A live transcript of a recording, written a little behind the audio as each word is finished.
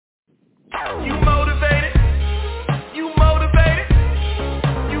You motivated? You motivated?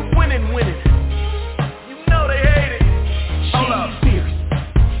 You winning. You know they hate it. Hold up. Fierce.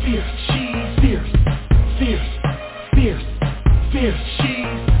 She's fierce. She's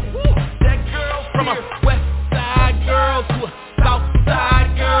that girl from a west side girl to a south side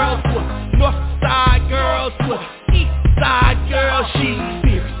girl to a north side girl to a east side girl. She's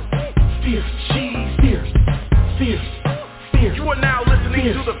fierce. She's fierce. You are now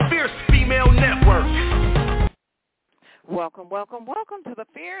listening to the Fierce Female Network. Welcome to the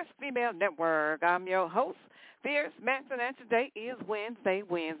Fierce Female Network. I'm your host, Fierce Manson, and today is Wednesday,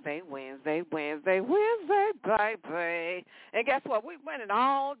 baby. And guess what? We're winning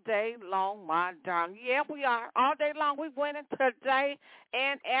all day long, my darling. Yeah, we are. All day long, we're winning today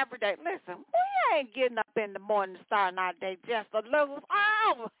and every day. Listen, we ain't getting up in the morning starting our day just to lose.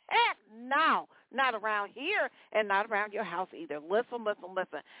 Oh, heck no. Not around here and not around your house either. Listen.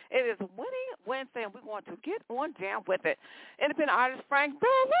 It is Winning Wednesday, and we want to get on down with it. Independent artist Frank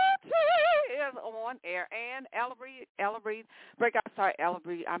Bellucci is on air, and Ella Reid, breakout star Ella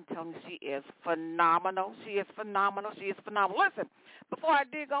Reid, I'm telling you, she is phenomenal. She is phenomenal. Listen, before I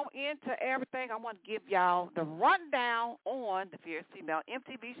dig on into everything, I want to give y'all the rundown on the Fierce Female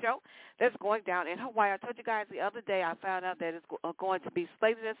MTV show that's going down in Hawaii. I told you guys the other day I found out that it's going to be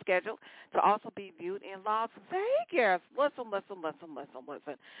slated and scheduled to also be viewed in Las Vegas.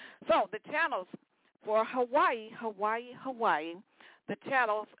 Listen. So the channels for Hawaii, the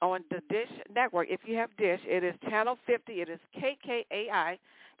channels on the Dish Network, if you have Dish, it is Channel 50. It is KKAI.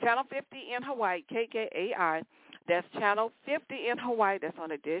 Channel 50 in Hawaii, KKAI. That's Channel 50 in Hawaii. That's on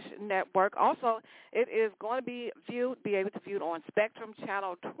the Dish Network. Also, it is going to be able to view it on Spectrum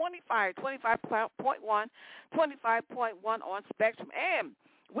Channel 25.1 on Spectrum. And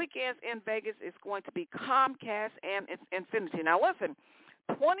weekends in Vegas is going to be Comcast and Infinity. Now, listen,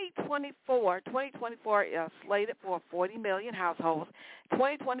 2024 is slated for 40 million households.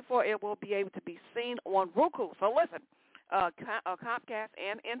 2024, it will be able to be seen on Roku. So, listen, Comcast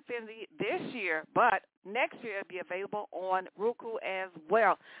and Infinity this year, but next year it'll be available on Roku as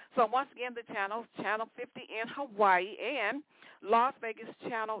well. So once again, the channels, Channel 50 in Hawaii and Las Vegas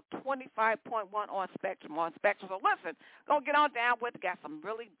Channel 25.1 on Spectrum. So listen, gonna get on down with it. Got some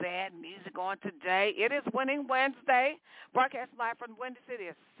really bad music on today. It is Winning Wednesday. Broadcast live from Windy City.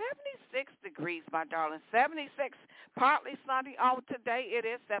 It's 76 degrees, my darling. 76, partly sunny on today. It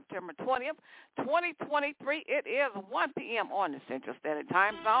is September 20th, 2023. It is 1 p.m. on the Central Standard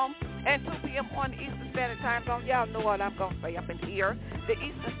Time Zone and 2 p.m. on the Eastern Standard Time Zone. Y'all know what I'm going to say up in here. The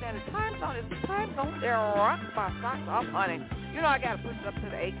Eastern Standard Time Zone is the time zone that rocks my socks off, honey. You know I got to push it up to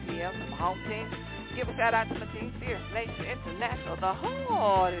the ATL, to my home team. Give a shout out to my team, Fierce Nation International, the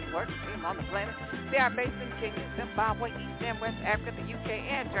hardest working team on the planet. They are based in Kenya, Zimbabwe, East and West Africa, the UK,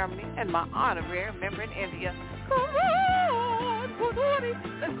 and Germany, and my honorary member in India. Come on,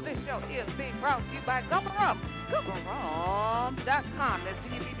 listen, this show is being brought to you by Gummarum, Gummarum.com. That's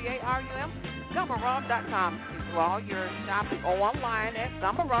Gummarum, Gummarum.com. Do all your shopping online at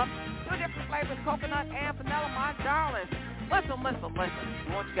Gummarum. Two different flavors, coconut and vanilla, my darlings. Listen. I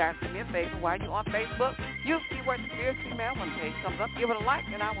want you guys to do me a favor while you're on Facebook. Use keyword Fierce Female. When the page comes up, give it a like,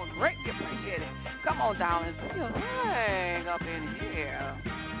 and I will greatly appreciate it. Come on, darlings. Hang up in here.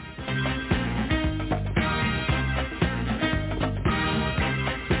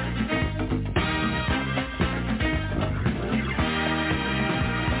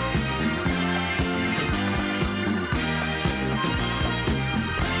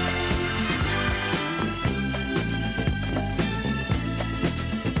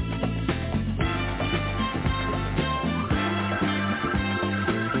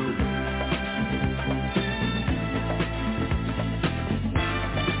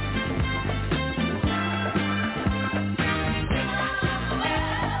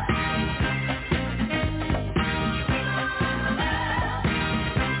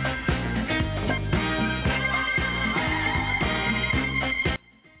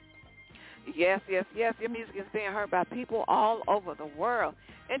 Yes. Your music is being heard by people all over the world.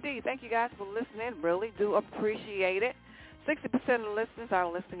 Indeed, thank you guys for listening. Really do appreciate it. 60% of the listeners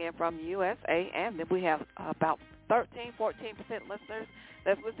are listening in from USA, and then we have about 14% listeners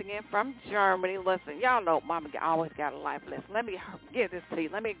that's listening in from Germany. Listen, y'all know Mama always got a life lesson. Let me give this to you.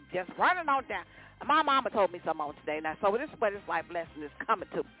 Let me just run it on down. My mama told me something on today. Now, so this is where this life lesson is coming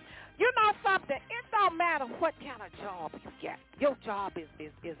to. You know something? It don't matter what kind of job you get. Your job is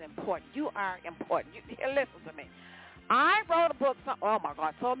important. You are important. Listen to me. I wrote a book, oh my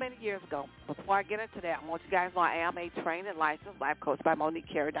God, so many years ago. Before I get into that, I want you guys to know I am a trained and licensed life coach by Monique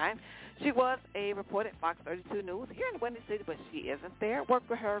Carradine. She was a reporter at Fox 32 News here in the Windy City, but she isn't there. Worked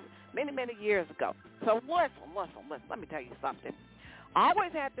with her many, many years ago. So listen, let me tell you something. I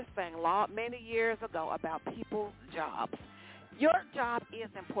always had this thing many years ago about people's jobs. Your job is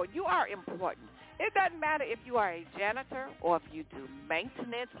important. You are important. It doesn't matter if you are a janitor or if you do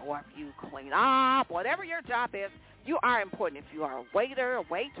maintenance or if you clean up, whatever your job is, you are important. If you are a waiter, a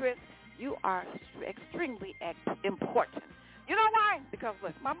waitress, you are extremely important. You know why? Because,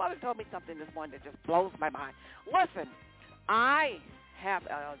 listen, my mother told me something this morning that just blows my mind. Listen, I have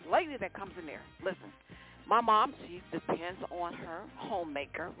a lady that comes in there. Listen, my mom, she depends on her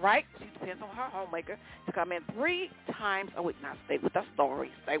homemaker, right? She depends on her homemaker to come in 3 times a week. Now, stay with the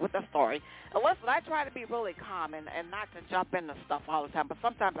story. And listen, I try to be really calm and not to jump into stuff all the time, but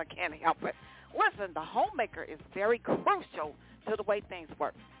sometimes I can't help it. Listen, the homemaker is very crucial to the way things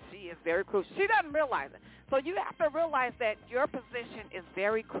work. She is very crucial. She doesn't realize it. So you have to realize that your position is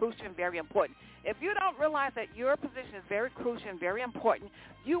very crucial and very important. If you don't realize that your position is very crucial and very important,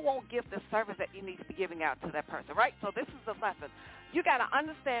 you won't give the service that you need to be giving out to that person, right? So this is the lesson. You got to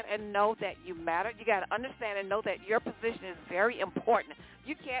understand and know that you matter. You got to understand and know that your position is very important.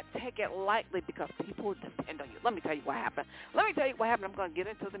 You can't take it lightly because people depend on you. Let me tell you what happened. I'm going to get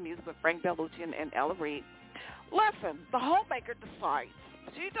into the music with Frank Bellucci and Ella Reid. Listen, the homemaker decides.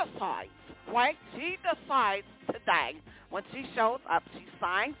 She decides today when she shows up, she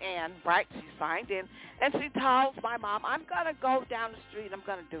signed in, and she tells my mom, I'm going to go down the street, I'm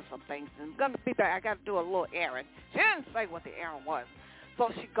going to do some things, and I'm going to be back, I got to do a little errand. She didn't say what the errand was.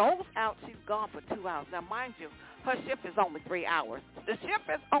 So she goes out, she's gone for 2 hours. Now, mind you, her shift is only 3 hours. The shift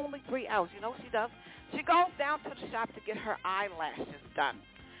is only 3 hours. You know what she does? She goes down to the shop to get her eyelashes done.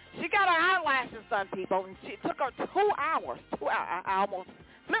 She got her eyelashes done, people, and it took her 2 hours. 2 hours. I almost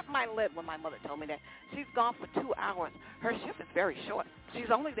flipped my lid when my mother told me that. She's gone for 2 hours. Her shift is very short.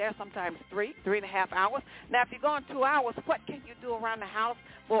 She's only there sometimes 3.5 hours. Now, if you're going 2 hours, what can you do around the house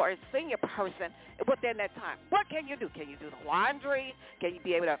for a senior person within that time? What can you do? Can you do the laundry? Can you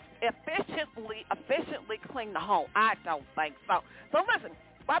be able to efficiently clean the home? I don't think so. So listen.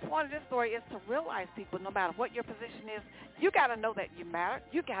 My point of this story is to realize, people, no matter what your position is, you got to know that you matter.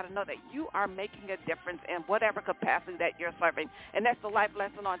 You got to know that you are making a difference in whatever capacity that you're serving. And that's the life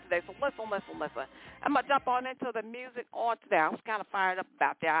lesson on today. So listen. I'm going to jump on into the music on today. I was kind of fired up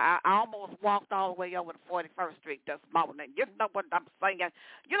about that. I almost walked all the way over to 41st Street this morning. You know what I'm saying?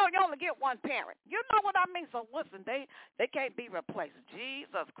 You know, you only get one parent. You know what I mean? So listen, they can't be replaced.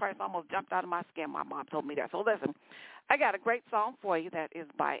 Jesus Christ, I almost jumped out of my skin. My mom told me that. So listen. I got a great song for you that is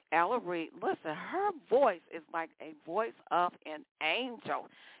by Ella Reid. Listen, her voice is like a voice of an angel.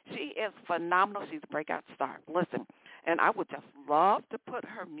 She is phenomenal. She's a breakout star. Listen, and I would just love to put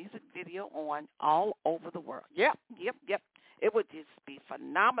her music video on all over the world. Yep. It would just be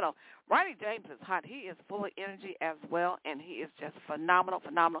phenomenal. Ronnie James is hot. He is full of energy as well, and he is just phenomenal.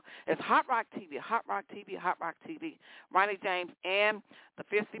 It's Hot Rock TV. Ronnie James and the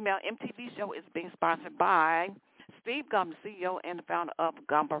Fierce Female MTV show is being sponsored by Steve Gum, the CEO and the founder of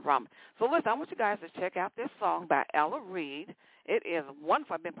Gumba Rum. So listen, I want you guys to check out this song by Ella Reid. It is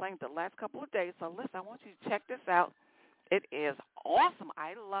wonderful. I've been playing it the last couple of days. So listen, I want you to check this out. It is awesome.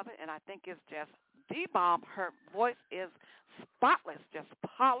 I love it, and I think it's just the bomb. Her voice is spotless, just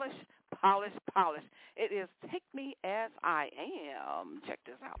polished. It is Take Me As I Am. Check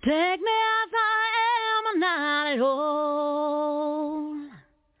this out. Take me as I am, I'm not at all.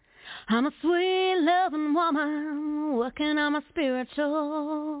 I'm a sweet, loving woman, working on my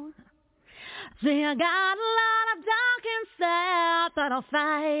spiritual. See, I got a lot of dark inside, but I'll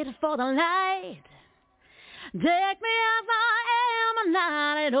fight for the light. Take me as I am, I'm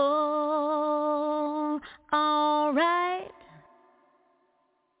not at all right.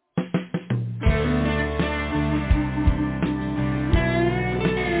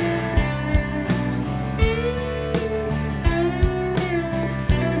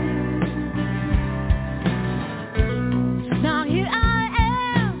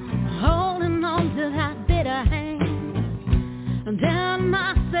 Down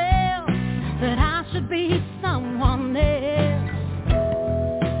myself that I should be someone else.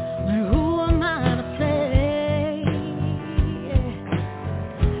 But who am I to say?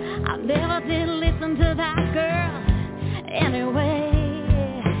 I never did listen to that girl anyway.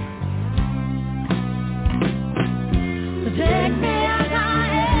 So take me as I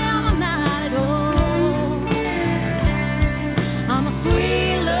am, I'm not at all. I'm a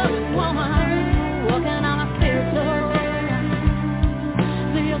sweet, loving woman, working on my spiritual.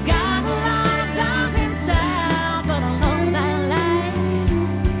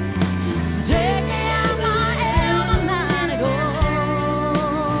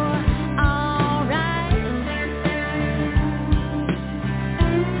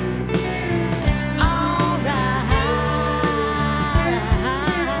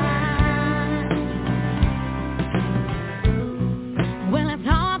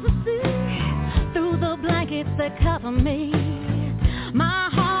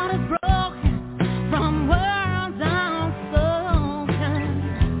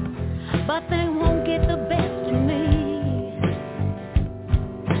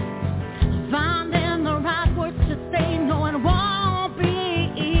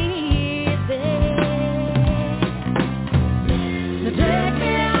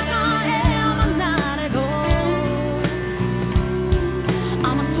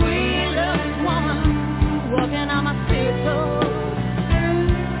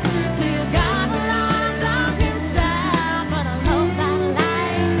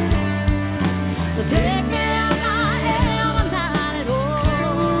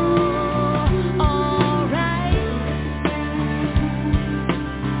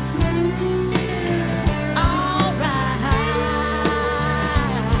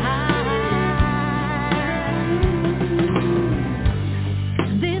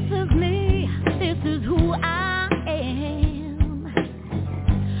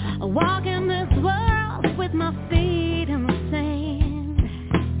 walking this world with my feet in the sand.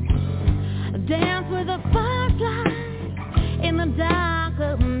 Dance with the firelight in the dark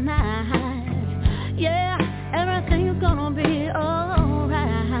of the night. Yeah, everything's gonna be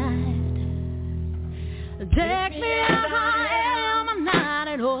alright. Take me as I am, I'm not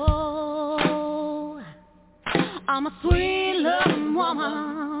at all. I'm a sweet loving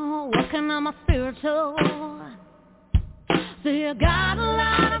woman, working on my spiritual. See, I got a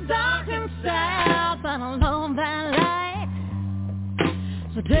lot of dark inside, but I love that light.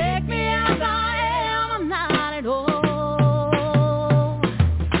 So take me as I am, I'm not at all.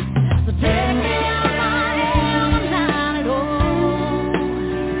 So take me as I am, I'm not at all.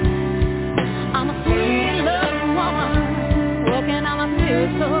 I'm a sweet loving woman, working on my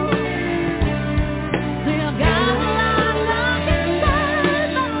spiritual. See, I got a lot of dark inside,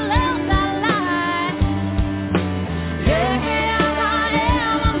 but I love that light. Take me as I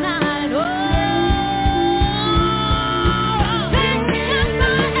am, I'm not at all. Take me as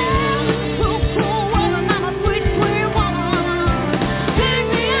I am, cool, cool woman, I'm a sweet, sweet woman. Take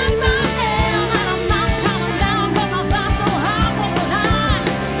me as I am, and I'm not coming down, but my vibe's so high for the night.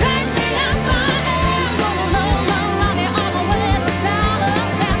 Take me as I am, gonna love you all the way to down the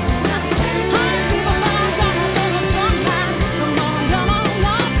path. High people are gonna live it sometime. Come on,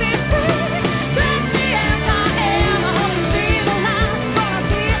 won't be free. Take me as I am, I hope you see the light, gonna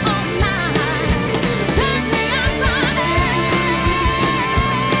be all night. Take me as I am.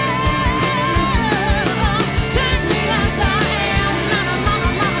 Take me as I am,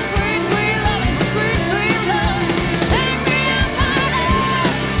 mama, sweet, sweet loving, sweet, sweet love. Take me as I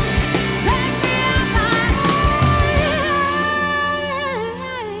am. Take me as I am.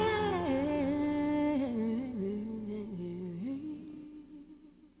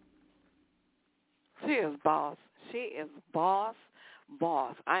 She is boss. She is boss.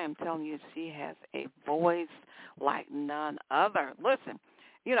 I am telling you, she has a voice like none other. Listen,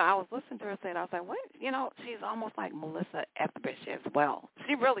 I was listening to her say it. I was like, wait, she's almost like Melissa Etheridge as well.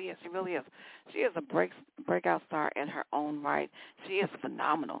 She really is. She really is. She is a breakout star in her own right. She is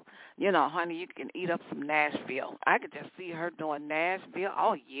phenomenal. Honey, you can eat up some Nashville. I could just see her doing Nashville.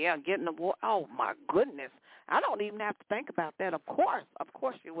 Oh, yeah, getting the award. Oh, my goodness. I don't even have to think about that. Of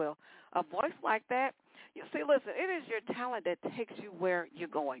course you will. A voice like that. You see, listen, it is your talent that takes you where you're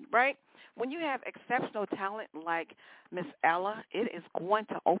going, right? When you have exceptional talent like Miss Ella, it is going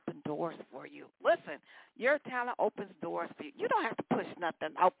to open doors for you. Listen, your talent opens doors for you. You don't have to push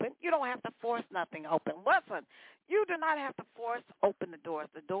nothing open. You don't have to force nothing open. Listen, you do not have to force open the doors.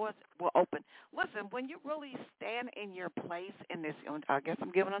 The doors will open. Listen, when you really stand in your place in this, I guess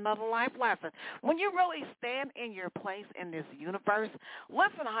I'm giving another life lesson. When you really stand in your place in this universe,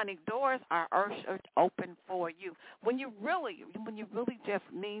 listen, honey, doors are ushered open for you. When you really just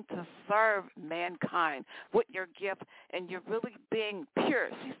mean to serve mankind with your gift and you're really being pure.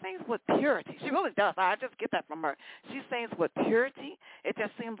 She sings with purity. She really does. I just get that from her. She sings with purity. It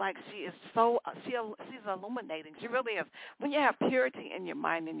just seems like she is she's illuminating. She really is. When you have purity in your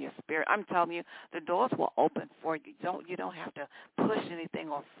mind and your spirit, I'm telling you, the doors will open for you. You don't have to push anything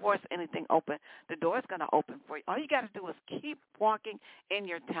or force anything open. The door is going to open for you. All you got to do is keep walking in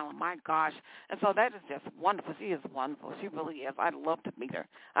your talent. My gosh. And so that is just wonderful. She is wonderful. She really is. I'd love to meet her.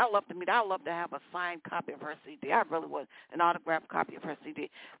 I'd love to have a signed copy of her CD. I really would. An autographed copy of her CD.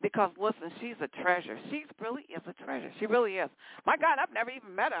 Because, listen, she's a treasure. She really is a treasure. She really is. My God, I've never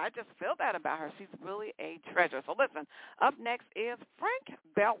even met her. I just feel that about her. She's really a treasure. So, listen, up next is Frank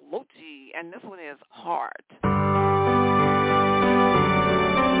Bellucci, and this one is Hard.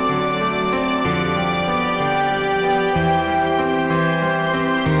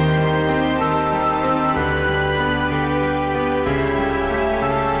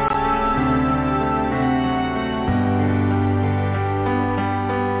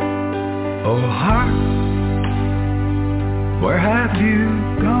 Oh, heart, where have you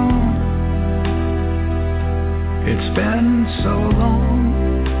gone? It's been so long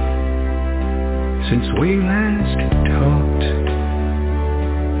since we last talked.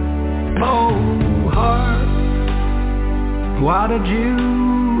 Oh, heart, why did you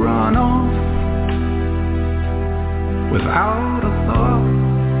run off without a thought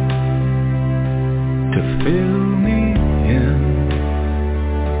to fill me in?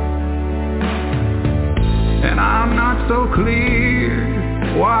 And I'm not so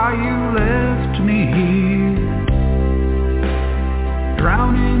clear why you left me here,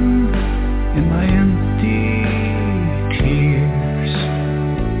 drowning in my empty tears.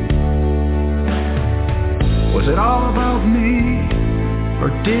 Was it all about me, or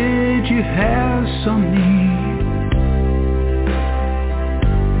did you have some need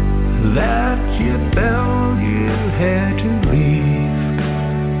you felt you had to leave.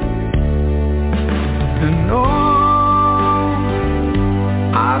 And oh,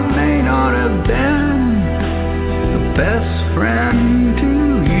 I may not have been the best friend to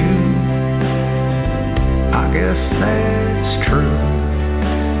you. I guess that's true.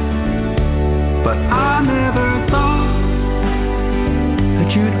 But I never thought that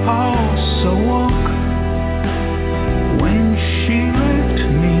you'd also walk when she left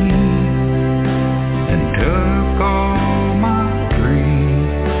me and took all my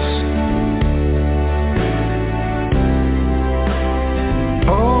dreams.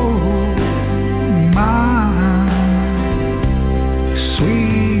 Oh, my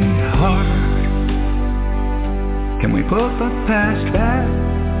sweetheart, can we put the past back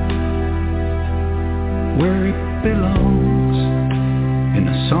where it belongs, in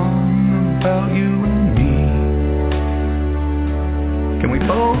a song about you and me? Can we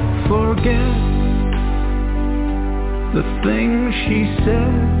both forget the things she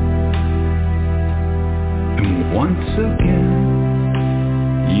said, and once again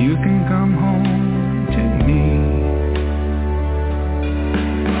you can come home to me?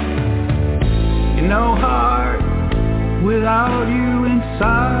 You know, heart, without you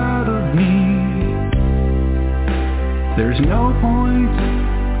inside of me, there's no point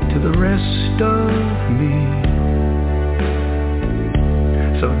to the rest of me.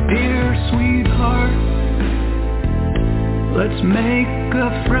 So dear sweetheart, let's make a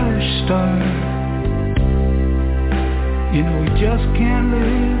fresh start. You know we just can't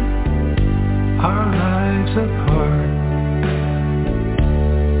live our lives apart.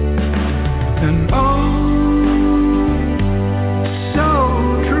 And oh, so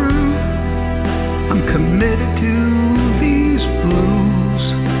true, I'm committed to these blues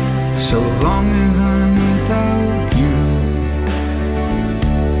so long as I'm without you.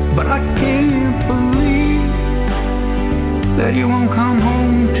 But I can't believe that you won't come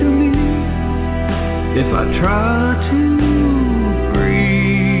home to me if I try to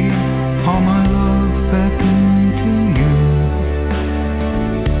breathe all my love back into you.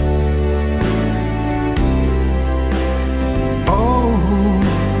 Oh,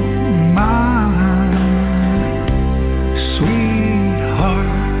 my sweetheart.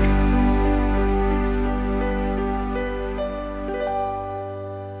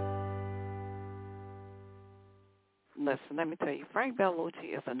 Listen, let me tell you, Frank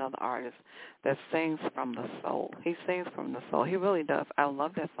Bellucci is another artist that sings from the soul. He sings from the soul. He really does. I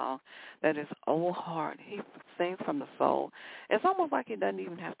love that song. That is Old Heart. He sings from the soul. It's almost like he doesn't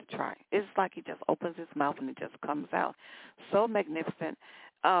even have to try. It's like he just opens his mouth and it just comes out. So magnificent.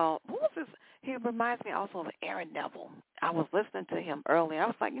 Who was this? He reminds me also of Aaron Neville. I was listening to him earlier. I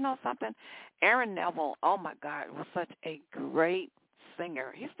was like, you know something? Aaron Neville, oh, my God, was such a great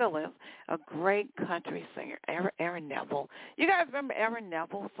singer. He still is a great country singer, Aaron Neville. You guys remember Aaron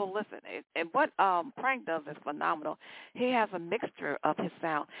Neville? So listen, and what Frank does is phenomenal. He has a mixture of his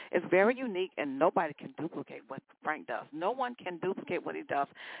sound. It's very unique, and nobody can duplicate what Frank does. No one can duplicate what he does.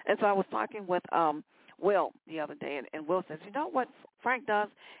 And so I was talking with Will the other day, and Will says, you know what Frank does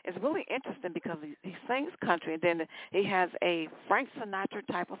is really interesting because he sings country, and then he has a Frank Sinatra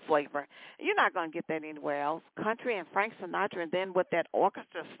type of flavor. You're not going to get that anywhere else. Country and Frank Sinatra, and then with that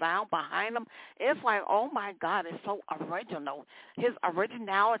orchestra sound behind him, it's like, oh, my God, it's so original. His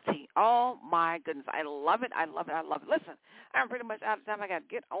originality, oh, my goodness. I love it. I love it. I love it. Listen, I'm pretty much out of time. I got to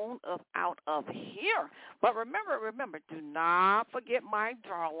get on up out of here. But remember, do not forget, my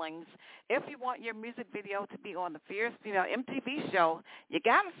darlings, if you want your music video to be on the Fierce Female MTV show, you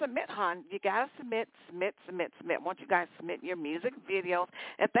got to submit, hon. You got to submit. Once you guys submit your music videos.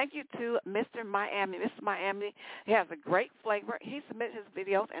 And thank you to Mr. Miami. Mr. Miami, he has a great flavor. He submits his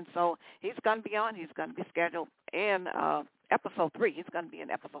videos, and so he's going to be on. He's going to be scheduled in episode 3. He's going to be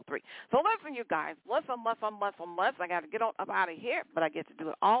in episode 3. So listen, you guys. Listen. I got to get on up out of here, but I get to do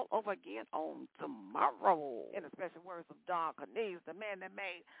it all over again on tomorrow. In the special words of Don Cornelius, the man that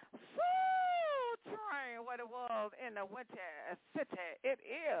made Soul Train what it was in the Winter City. It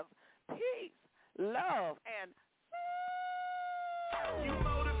is peace, love, and